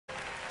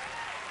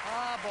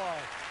boy.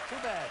 Too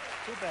bad.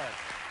 Too bad.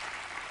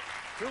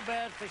 Too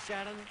bad for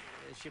Shannon.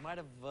 She might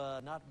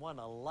have not won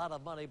a lot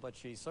of money, but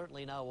she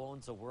certainly now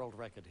owns a world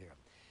record here.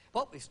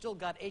 But we've still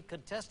got 8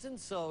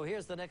 contestants, so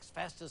here's the next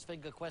fastest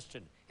finger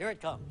question. Here it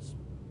comes.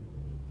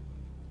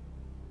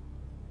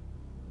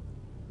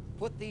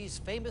 Put these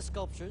famous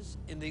sculptures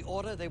in the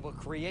order they were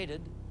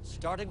created,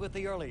 starting with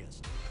the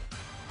earliest.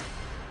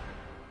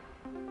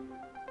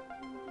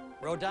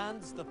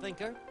 Rodin's The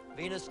Thinker,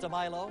 Venus de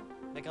Milo,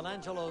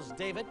 Michelangelo's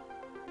David,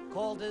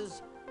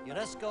 Calder's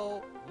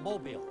UNESCO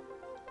Mobile.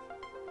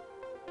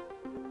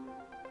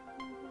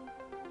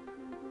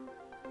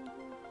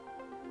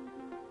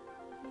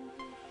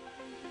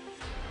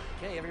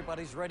 Okay,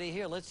 everybody's ready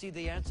here. Let's see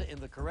the answer in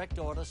the correct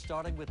order,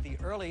 starting with the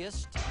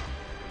earliest.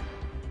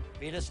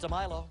 Venus de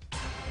Milo,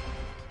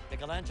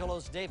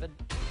 Michelangelo's David,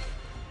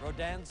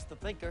 Rodin's The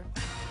Thinker,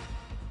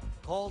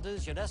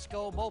 Calder's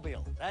UNESCO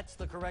Mobile. That's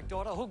the correct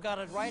order. Who got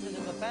it right and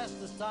in the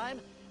fastest time?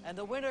 And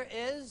the winner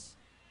is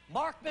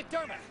Mark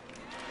McDermott.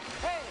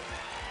 Hey!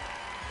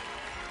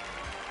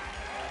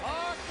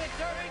 Mark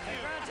McDermott,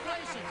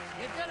 congratulations.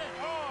 You did it.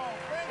 Oh,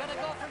 thank you.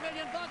 Gonna go for $1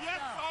 million Yes,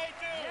 now. I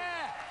do.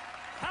 Yeah.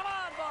 Come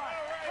on, Mark.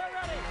 We're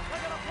ready.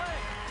 We're gonna play.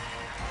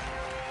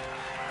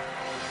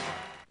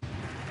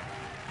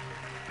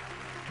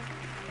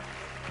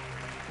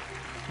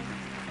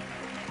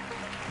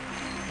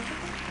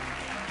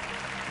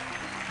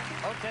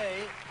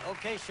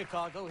 Okay,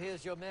 Chicago,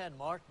 here's your man.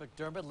 Mark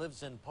McDermott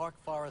lives in Park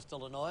Forest,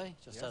 Illinois,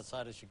 just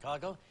outside of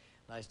Chicago.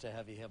 Nice to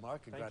have you here,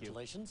 Mark.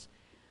 Congratulations.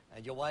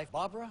 And your wife,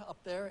 Barbara, up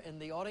there in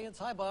the audience.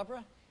 Hi,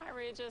 Barbara. Hi,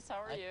 Regis.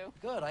 How are you?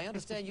 Good. I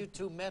understand you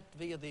two met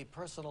via the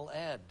personal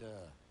ad.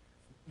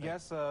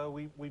 Yes,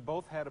 we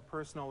both had a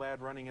personal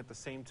ad running at the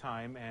same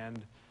time,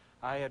 and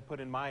I had put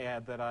in my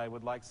ad that I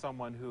would like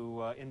someone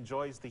who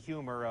enjoys the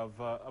humor of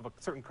a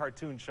certain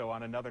cartoon show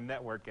on another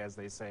network, as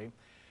they say.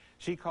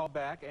 She called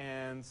back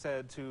and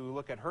said to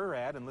look at her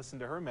ad and listen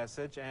to her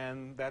message,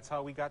 and that's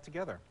how we got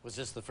together. Was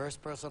this the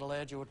first personal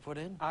ad you would put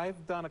in?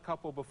 I've done a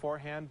couple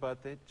beforehand, but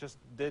it just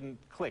didn't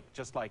click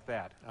just like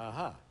that.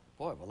 Uh-huh.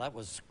 Boy, well, that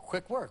was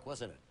quick work,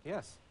 wasn't it?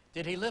 Yes.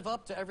 Did he live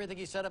up to everything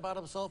he said about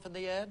himself in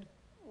the ad?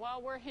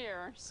 Well, we're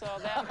here, so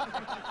that...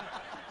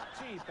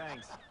 Gee,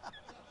 thanks.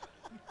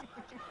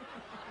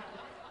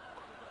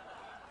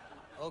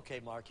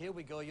 Okay, Mark, here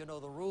we go. You know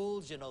the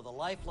rules, you know the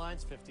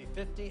lifelines,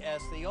 50-50.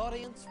 Ask the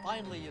audience.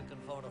 Finally, you can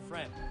phone a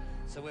friend.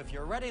 So if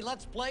you're ready,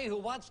 let's play Who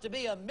Wants to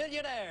Be a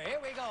Millionaire? Here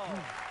we go.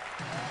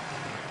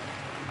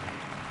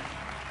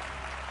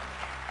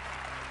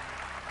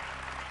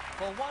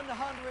 For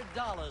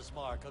 $100,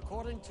 Mark,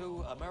 according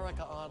to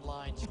America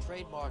Online's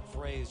trademark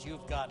phrase,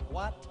 you've got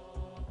what?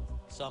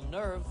 Some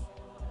nerve,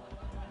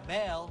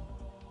 mail,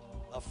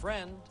 a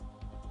friend,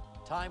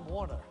 Time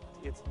Warner.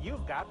 It's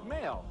You've Got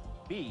Mail,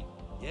 B.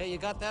 Yeah, you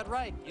got that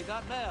right. You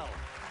got mail.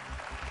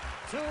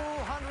 $200,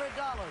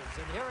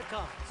 and here it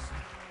comes.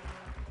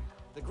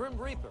 The Grim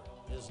Reaper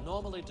is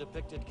normally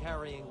depicted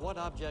carrying what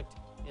object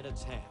in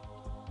its hand?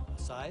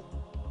 A scythe,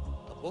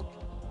 a book,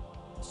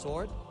 a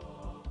sword,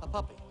 a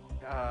puppy.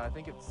 I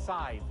think it's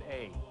Scythe,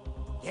 A.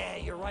 Yeah,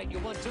 you're right. You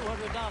won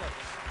 $200.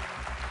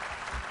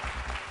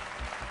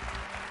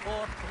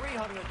 For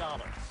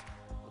 $300,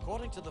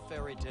 according to the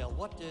fairy tale,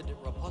 what did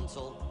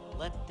Rapunzel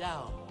let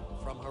down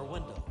from her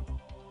window?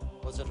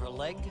 Was it her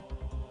leg,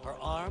 her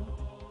arm,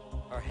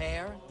 her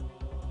hair,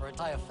 her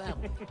entire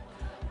family?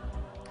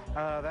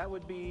 That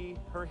would be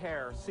her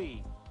hair,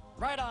 C.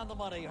 Right on the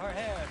money, her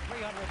hair,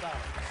 $300.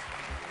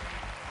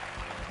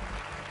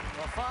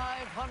 For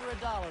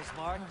 $500,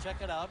 Mark,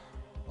 check it out.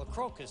 A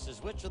crocus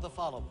is which of the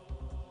following?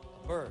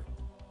 A bird,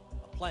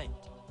 a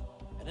plant,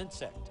 an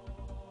insect,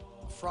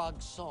 a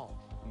frog's song.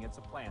 It's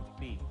a plant,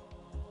 B.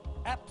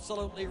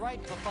 Absolutely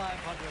right for $500.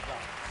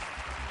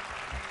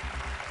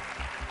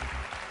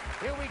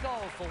 Here we go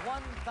for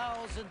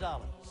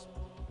 $1,000.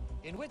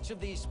 In which of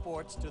these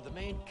sports do the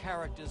main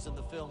characters in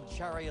the film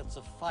Chariots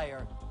of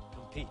Fire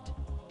compete?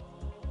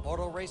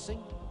 Auto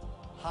racing,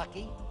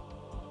 hockey,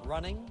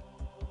 running,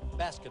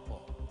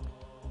 basketball.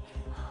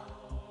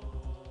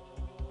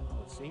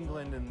 It's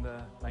England in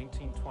the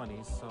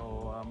 1920s,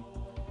 so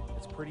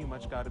it's pretty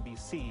much got to be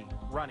C,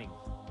 running.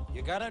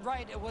 You got it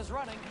right. It was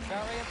running.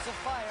 Chariots of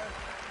Fire.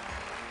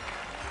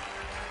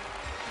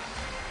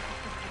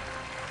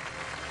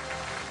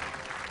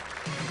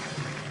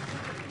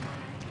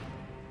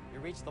 You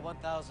reached the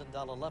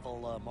 $1,000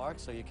 level, Mark,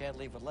 so you can't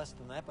leave with less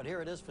than that, but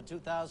here it is for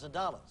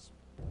 $2,000.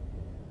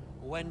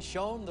 When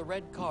shown the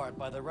red card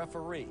by the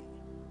referee,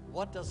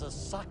 what does a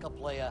soccer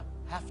player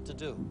have to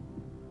do?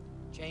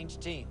 Change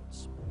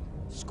teams,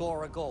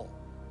 score a goal,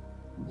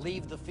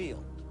 leave the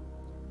field,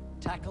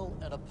 tackle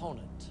an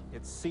opponent.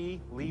 It's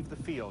C, leave the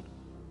field.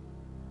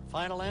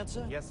 Final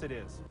answer? Yes, it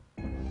is.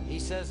 He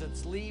says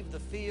it's leave the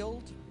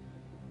field.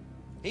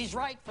 He's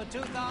right for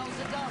 $2,000.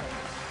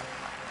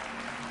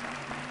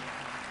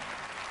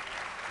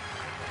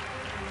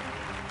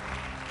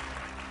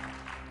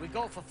 We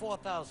go for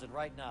 $4,000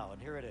 right now,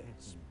 and here it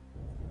is.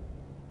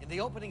 In the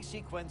opening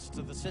sequence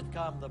to the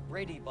sitcom The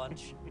Brady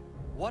Bunch,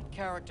 what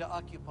character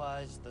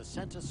occupies the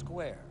center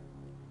square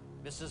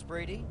Mrs.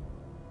 Brady,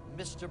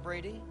 Mr.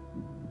 Brady,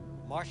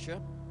 Marcia,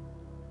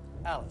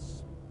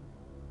 Alice.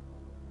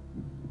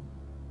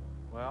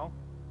 Well,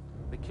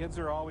 the kids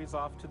are always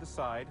off to the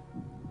side.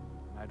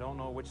 I don't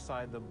know which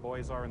side the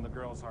boys are and the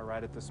girls are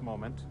right at this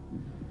moment.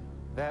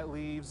 That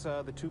leaves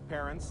the two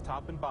parents,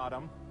 top and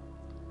bottom.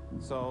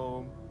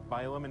 So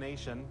by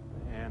elimination,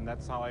 and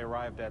that's how I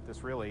arrived at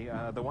this really,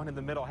 the one in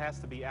the middle has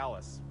to be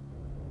Alice.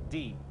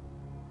 D.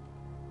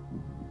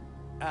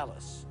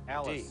 Alice.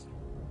 Alice. D.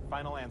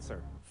 Final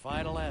answer.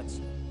 Final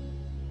answer.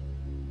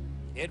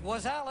 It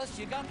was Alice.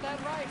 You got that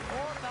right.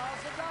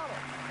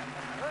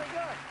 $4,000. Very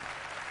good.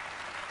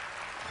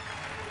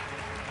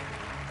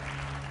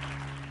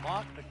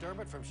 Mark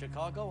McDermott from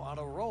Chicago on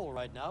a roll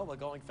right now. We're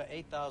going for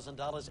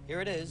 $8,000. Here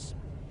it is.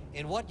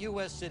 In what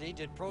U.S. city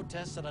did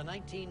protests at a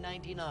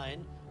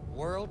 1999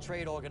 World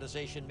Trade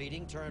Organization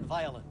meeting turn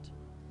violent?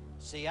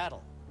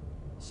 Seattle,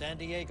 San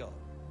Diego,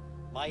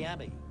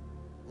 Miami,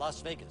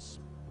 Las Vegas.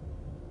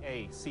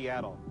 A.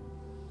 Seattle.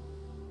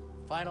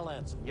 Final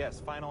answer. Yes,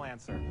 final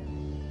answer.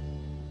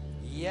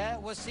 Yeah,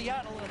 it was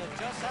Seattle, and it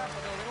just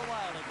happened a little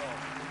while ago.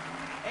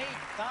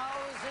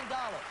 $8,000.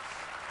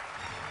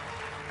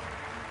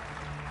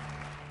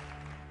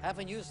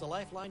 Haven't used the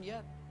lifeline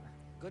yet?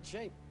 Good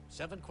shape.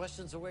 7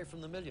 questions away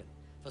from the million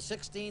for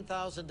 $16,000.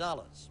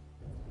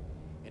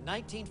 In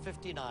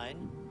 1959,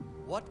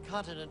 what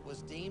continent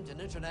was deemed an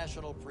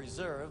international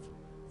preserve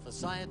for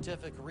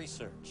scientific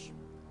research?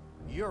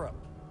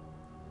 Europe,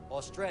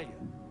 Australia,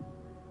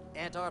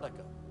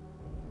 Antarctica,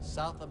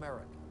 South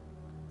America.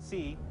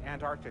 C.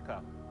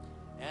 Antarctica.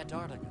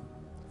 Antarctica.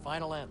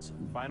 Final answer.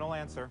 Final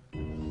answer.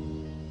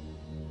 You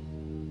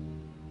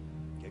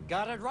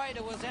got it right.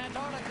 It was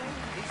Antarctica.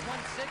 He's won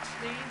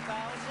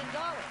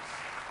 $16,000.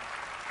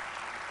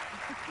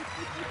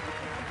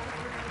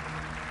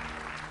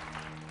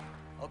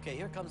 Okay,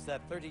 here comes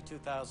that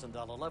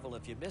 $32,000 level.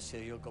 If you miss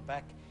here, you'll go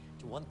back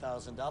to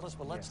 $1,000.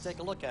 But let's take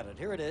a look at it.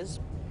 Here it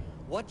is.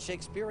 What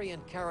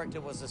Shakespearean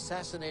character was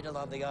assassinated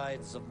on the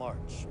Ides of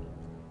March?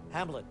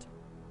 Hamlet,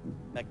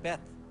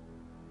 Macbeth,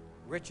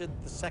 Richard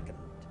II,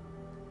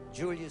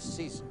 Julius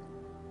Caesar.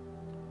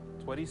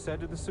 It's what he said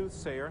to the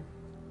soothsayer.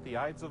 The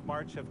Ides of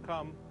March have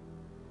come.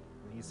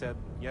 And he said,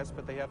 yes,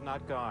 but they have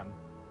not gone.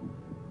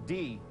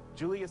 D.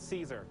 Julius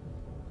Caesar.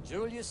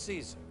 Julius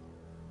Caesar.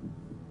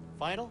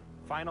 Final?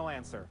 Final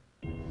answer.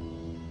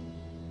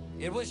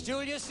 It was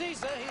Julius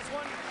Caesar. He's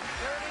won $32,000.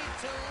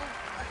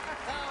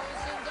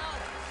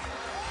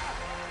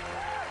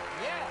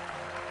 Yeah.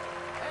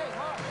 Hey,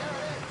 Mark, there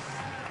it is.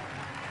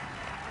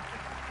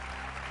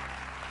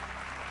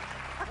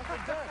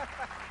 Looking good.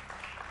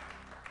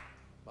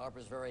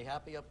 Barbara's very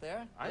happy up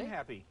there. I'm Hey?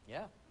 happy.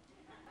 Yeah.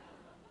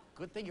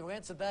 Good thing you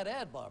answered that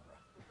ad, Barbara.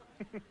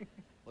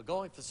 We're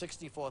going for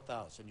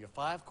 $64,000. You're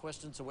 5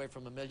 questions away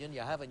from $1 million.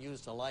 You haven't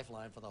used a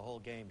lifeline for the whole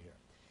game here.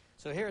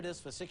 So here it is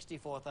for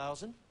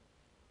 $64,000.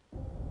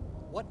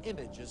 What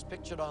image is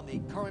pictured on the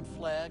current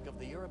flag of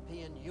the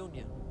European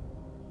Union?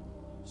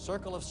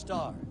 Circle of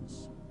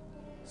stars,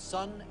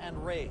 sun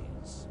and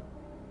rays,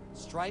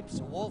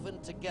 stripes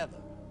woven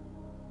together,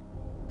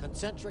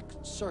 concentric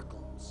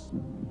circles.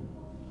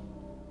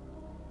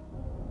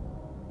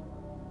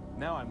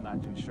 Now I'm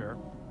not too sure.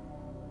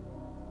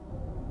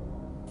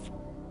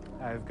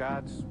 I've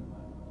got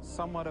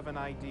somewhat of an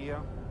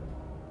idea.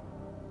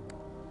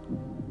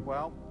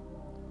 Well,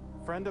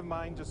 a friend of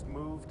mine just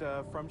moved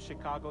from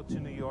Chicago to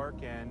New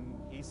York, and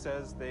he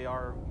says they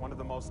are one of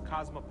the most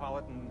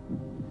cosmopolitan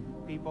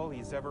people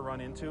he's ever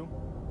run into.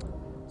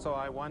 So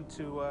I want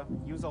to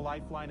use a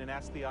lifeline and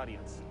ask the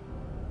audience.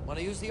 Want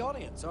to use the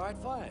audience? All right,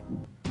 fine.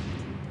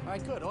 All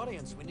right, good.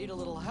 Audience, we need a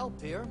little help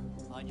here.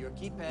 On your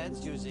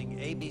keypads using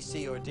A, B,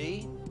 C, or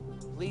D,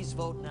 please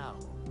vote now.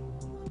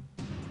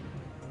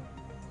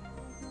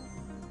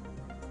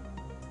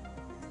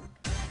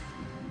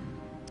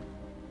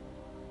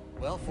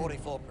 Well,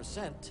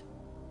 44%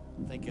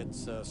 think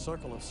it's a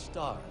circle of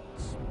stars.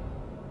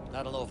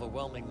 Not an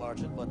overwhelming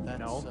margin, but that's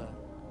No. The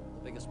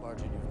biggest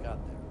margin you've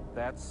got there.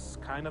 That's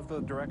kind of the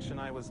direction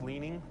I was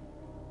leaning.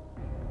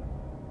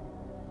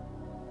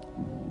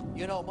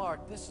 You know,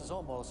 Mark, this is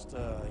almost,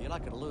 you're not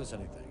going to lose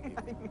anything.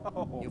 I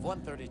know. You've won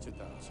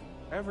 $32,000.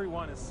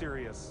 Everyone is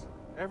serious.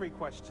 Every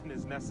question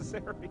is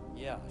necessary.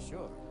 Yeah,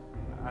 sure.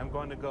 I'm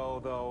going to go,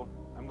 though,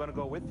 I'm going to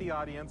go with the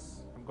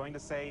audience. I'm going to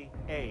say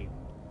A,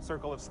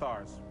 circle of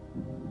stars.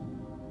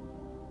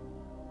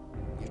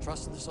 You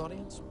trust this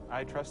audience?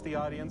 I trust the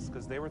audience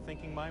because they were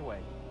thinking my way.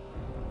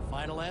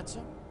 Final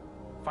answer?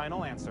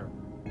 Final answer.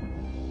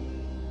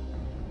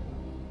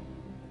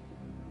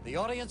 The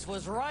audience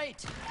was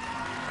right. You're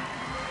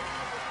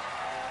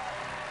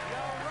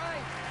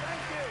right.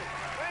 Thank you.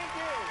 Thank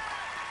you.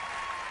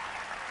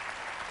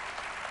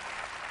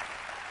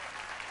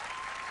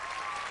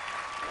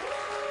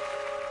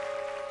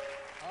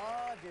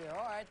 Oh, dear.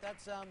 All right,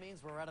 that sound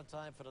means we're out of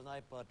time for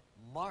tonight, but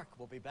Mark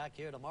will be back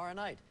here tomorrow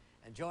night,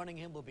 and joining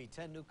him will be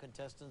 10 new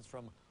contestants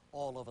from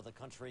all over the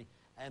country,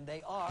 and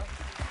they are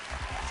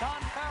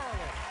Sean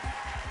Farrelly,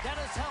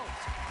 Dennis Helt,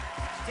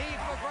 Steve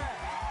McGrath,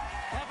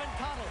 Kevin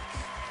Connells,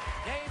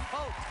 Dave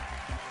Foat,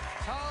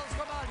 Charles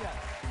Gramalia,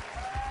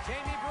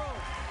 Jamie Broom,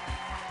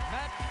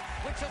 Matt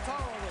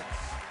Wichatorowicz,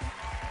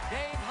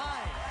 Dave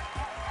Hine,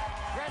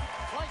 Brett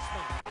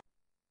Fleischman.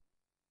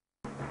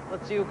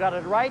 Let's see who got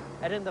it right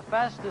and in the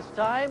fastest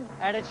time,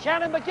 and it's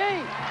Shannon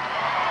McGee.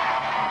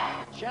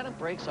 Shannon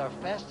breaks our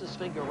fastest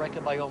finger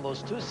record by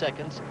almost 2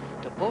 seconds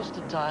to boast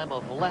a time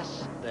of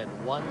less than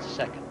 1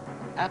 second.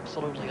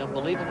 Absolutely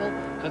unbelievable.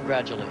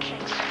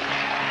 Congratulations.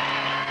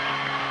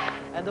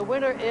 And the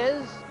winner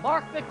is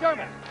Mark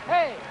McDermott.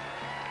 Hey!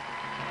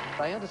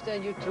 I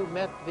understand you two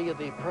met via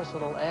the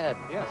personal ad.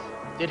 Yes.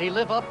 Did he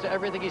live up to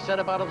everything he said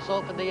about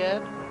himself in the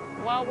ad?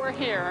 Well, we're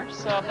here,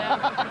 so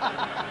that...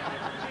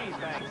 Geez,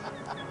 thanks.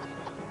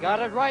 Got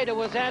it right. It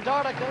was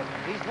Antarctica.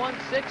 He's won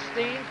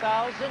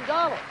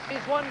 $16,000.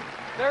 He's won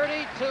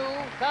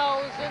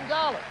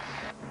 $32,000.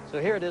 So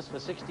here it is for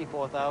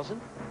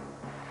 $64,000.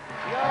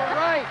 You're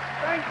right.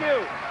 Thank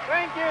you.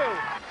 Thank you.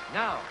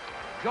 Now,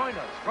 join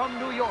us from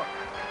New York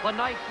for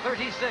night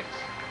 36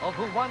 of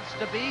Who Wants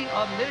to Be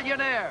a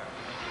Millionaire.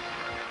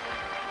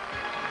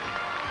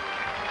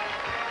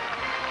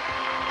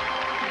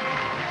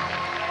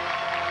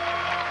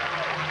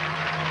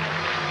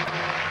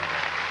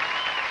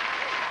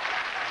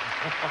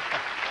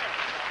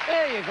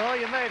 There you go,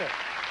 you made it.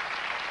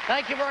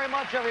 Thank you very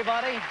much,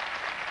 everybody.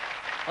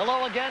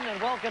 Hello again,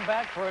 and welcome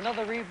back for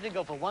another evening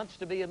of Who Wants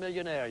to Be a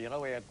Millionaire. You know,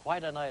 we had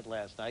quite a night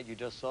last night. You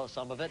just saw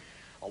some of it.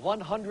 A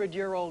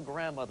 100-year-old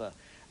grandmother,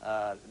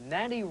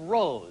 Nanny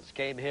Rose,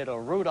 came here to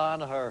root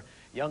on her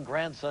young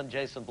grandson,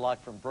 Jason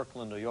Block, from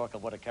Brooklyn, New York,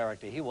 and what a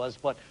character he was.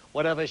 But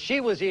whatever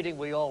she was eating,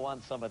 we all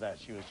want some of that.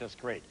 She was just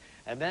great.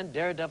 And then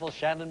Daredevil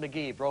Shannon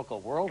McGee broke a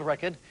world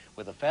record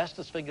with the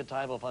fastest finger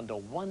time of under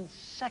 1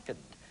 second.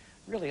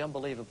 Really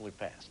unbelievably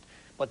fast.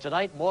 But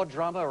tonight, more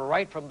drama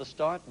right from the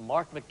start.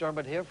 Mark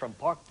McDermott here from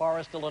Park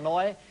Forest,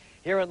 Illinois,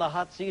 here in the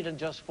hot seat and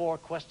just 4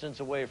 questions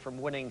away from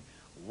winning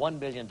 $1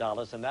 million,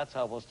 and that's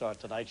how we'll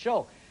start tonight's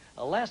show.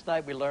 Last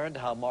night, we learned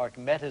how Mark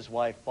met his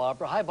wife,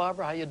 Barbara. Hi,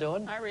 Barbara. How you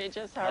doing? Hi,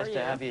 Regis. How are you? Nice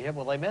to have you here.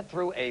 Well, they met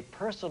through a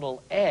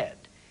personal ad.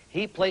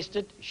 He placed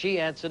it. She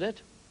answered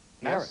it.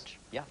 Marriage.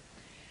 Yeah.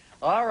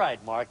 All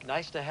right, Mark.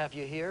 Nice to have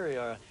you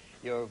here.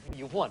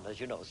 You've won, as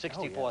you know,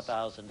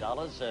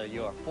 $64,000.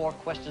 You're 4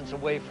 questions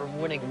away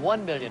from winning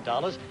 $1 million.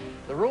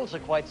 The rules are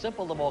quite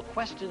simple. The more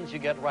questions you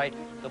get right,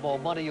 the more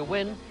money you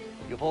win.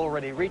 You've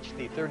already reached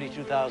the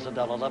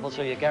 $32,000 level,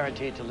 so you're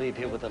guaranteed to leave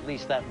here with at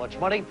least that much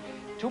money.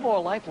 2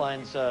 more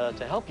lifelines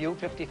to help you.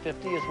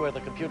 50-50 is where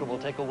the computer will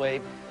take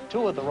away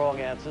 2 of the wrong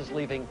answers,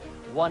 leaving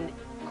 1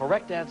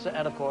 correct answer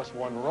and, of course,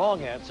 1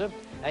 wrong answer.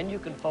 And you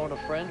can phone a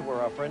friend. We're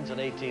our friends at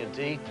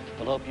AT&T.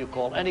 We'll help you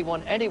call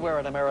anyone, anywhere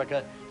in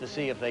America to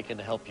see if they can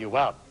help you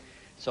out.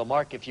 So,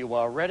 Mark, if you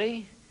are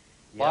ready.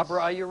 Yes.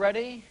 Barbara, are you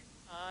ready?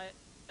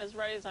 As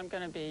ready as I'm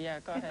going to be.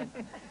 Yeah, go ahead.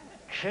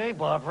 Okay,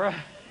 Barbara.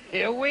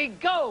 Here we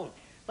go.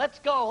 Let's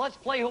go. Let's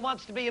play Who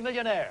Wants to Be a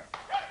Millionaire.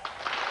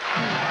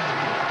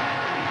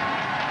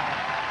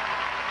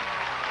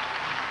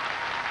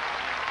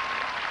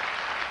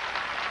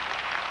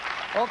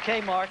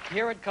 Okay, Mark,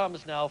 here it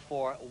comes now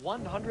for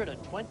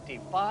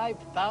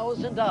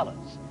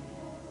 $125,000.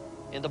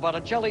 In the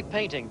Botticelli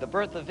painting, The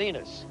Birth of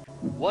Venus,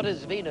 what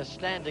is Venus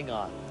standing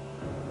on?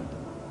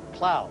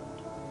 Cloud,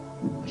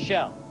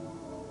 shell,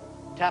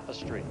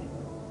 tapestry,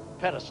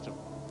 pedestal.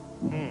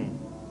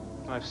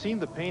 I've seen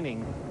the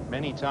painting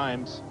many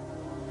times.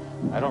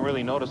 I don't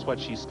really notice what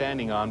she's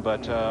standing on,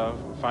 but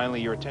finally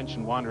your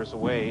attention wanders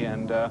away,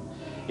 and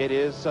it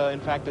is, in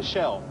fact, a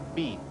shell.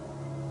 B.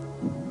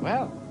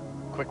 Well,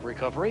 quick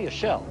recovery, a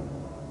shell.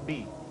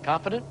 B.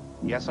 Confident?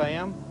 Yes, I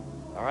am.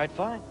 All right,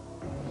 fine.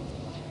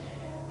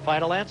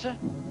 Final answer?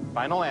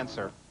 Final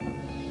answer.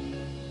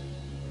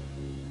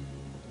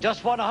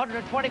 Just won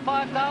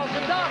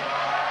 $125,000.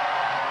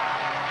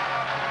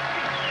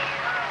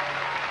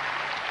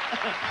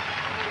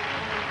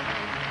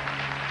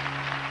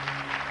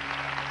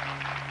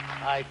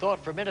 I thought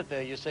for a minute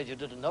there you said you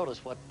didn't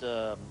notice what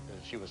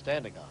she was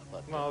standing on.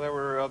 But, Well, there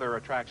were other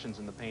attractions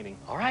in the painting.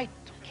 All right.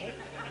 Okay.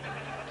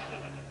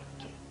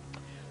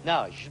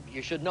 Now,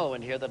 you should know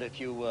in here that if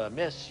you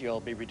miss,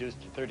 you'll be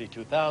reduced to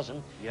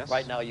 $32,000. Yes.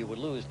 Right now, you would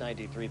lose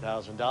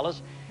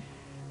 $93,000.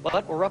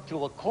 But we're up to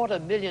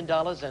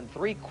 $250,000 and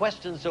 3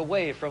 questions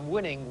away from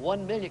winning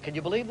 $1 million. Can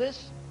you believe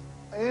this?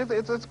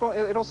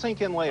 It'll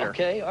sink in later.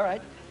 Okay, all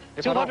right.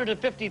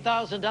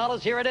 $250,000.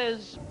 Here it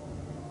is.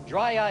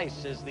 Dry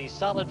ice is the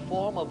solid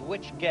form of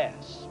which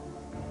gas?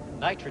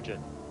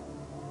 Nitrogen,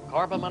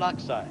 carbon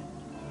monoxide,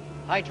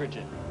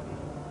 hydrogen,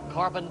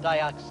 carbon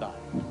dioxide.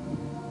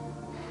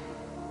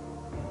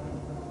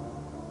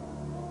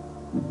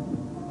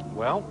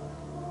 Well,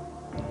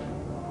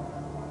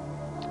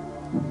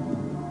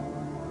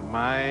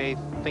 my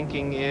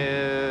thinking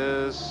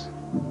is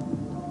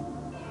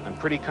I'm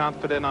pretty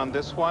confident on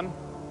this one.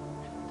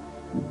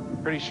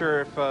 Pretty sure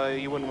if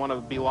you wouldn't want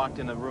to be locked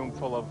in a room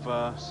full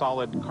of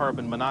solid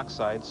carbon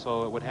monoxide,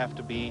 so it would have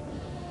to be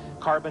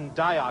carbon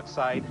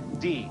dioxide,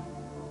 D.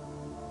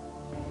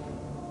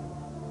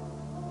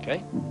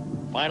 Okay.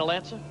 Final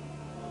answer?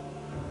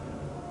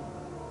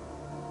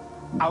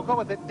 I'll go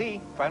with it.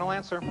 D, final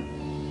answer.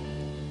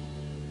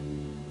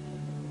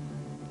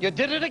 You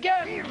did it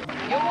again. You won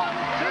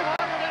 $250,000.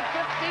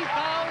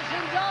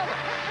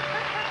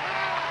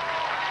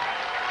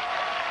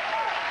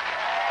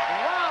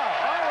 Wow,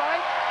 all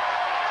right.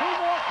 2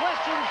 more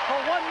questions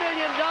for $1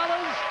 million.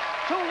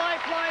 2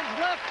 lifelines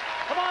left.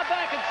 Come on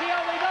back and see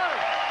how they do.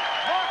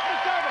 Mark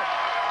McDermott.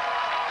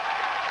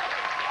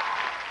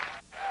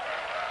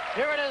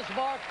 Here it is,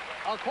 Mark.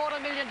 A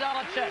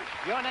 $250,000 check.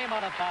 Your name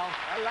on it, pal.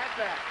 I like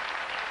that.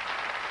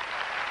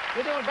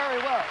 You're doing very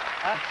well.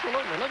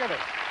 Absolutely. Look at this.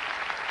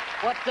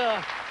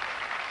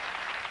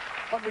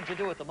 What would you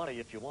do with the money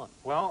if you won?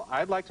 Well,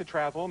 I'd like to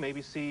travel,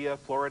 maybe see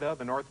Florida,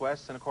 the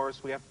Northwest, and of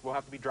course we'll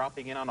have to be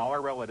dropping in on all our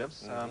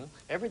relatives.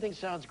 Everything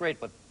sounds great,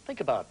 but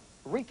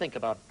rethink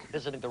about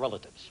visiting the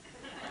relatives.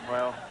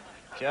 Well,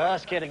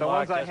 Just kidding, the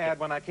Mark. ones I had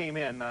when I came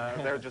in,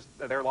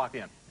 they're locked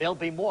in. There'll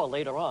be more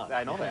later on.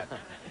 I know that.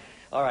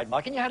 All right,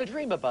 Mark, and you had a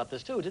dream about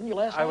this too, didn't you,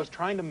 last night? I was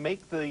trying to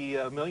make the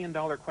 $1 million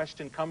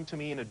question come to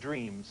me in a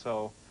dream,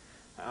 so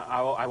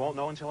I won't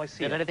know until I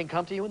see Did it. anything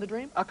come to you in the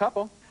dream? A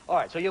couple. All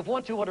right, so you've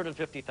won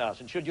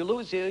 $250,000. Should you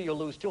lose here, you'll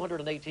lose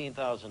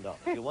 $218,000.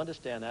 You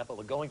understand that, but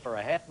we're going for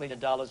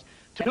 $500,000.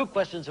 2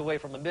 questions away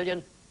from $1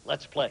 million.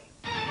 Let's play.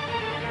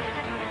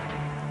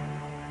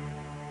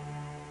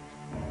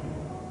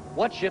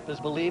 What ship is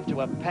believed to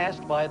have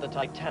passed by the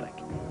Titanic,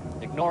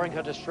 ignoring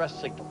her distress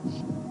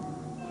signals?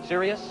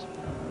 Sirius,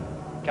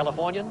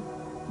 Californian,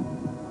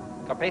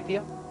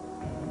 Carpathia,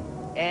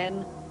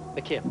 Anne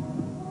McKim.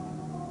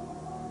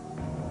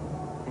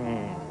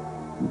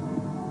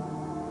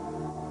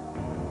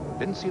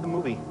 Didn't see the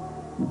movie,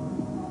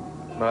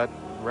 but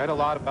read a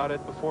lot about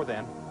it before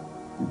then.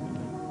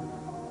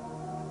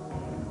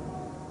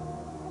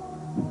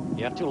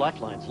 You have 2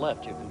 lifelines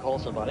left. You can call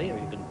somebody, or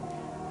you can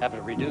have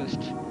it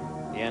reduced.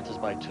 The answer's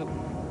by 2.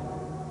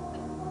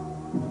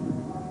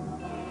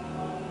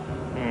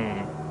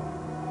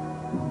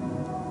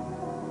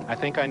 I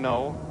think I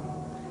know.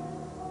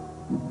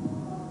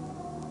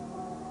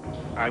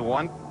 I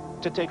want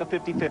to take a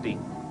 50-50.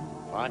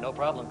 Fine, no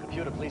problem.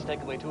 Computer, please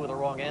take away 2 of the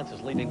wrong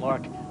answers, leaving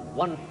Mark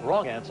 1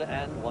 wrong answer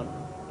and 1,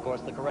 of course,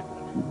 the correct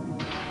one.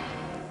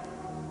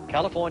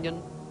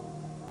 Californian,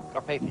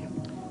 Carpathia.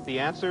 The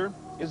answer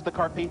is the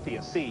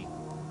Carpathia, C.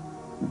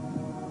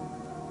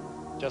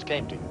 Just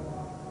came to you.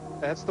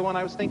 That's the one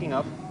I was thinking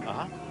of.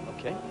 Uh-huh,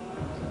 okay.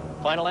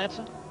 Final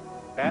answer?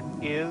 That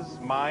is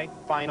my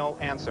final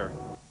answer.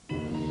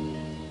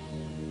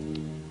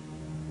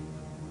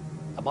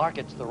 Mark,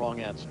 it's the wrong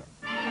answer.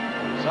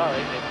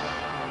 Sorry,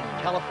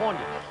 it's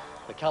California.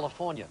 The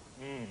Californian.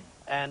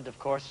 And, of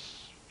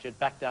course, she'd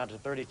back down to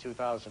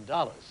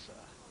 $32,000.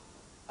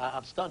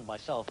 I'm stunned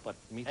myself, but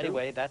Me too.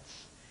 anyway,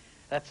 that's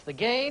the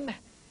game.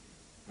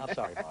 I'm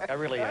sorry, Mark. I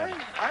really am.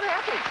 I'm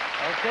happy.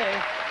 Okay.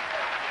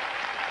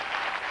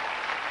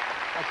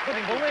 I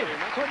couldn't believe it.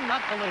 Could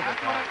not believe it.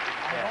 That's what Mark.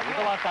 Yeah, you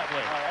go out that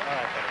way. All right. All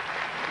right, buddy.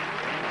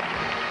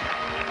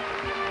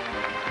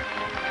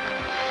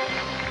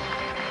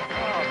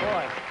 Oh,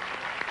 boy.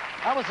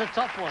 That was a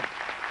tough one.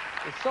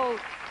 It's so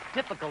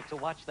difficult to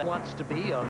watch that. Wants to be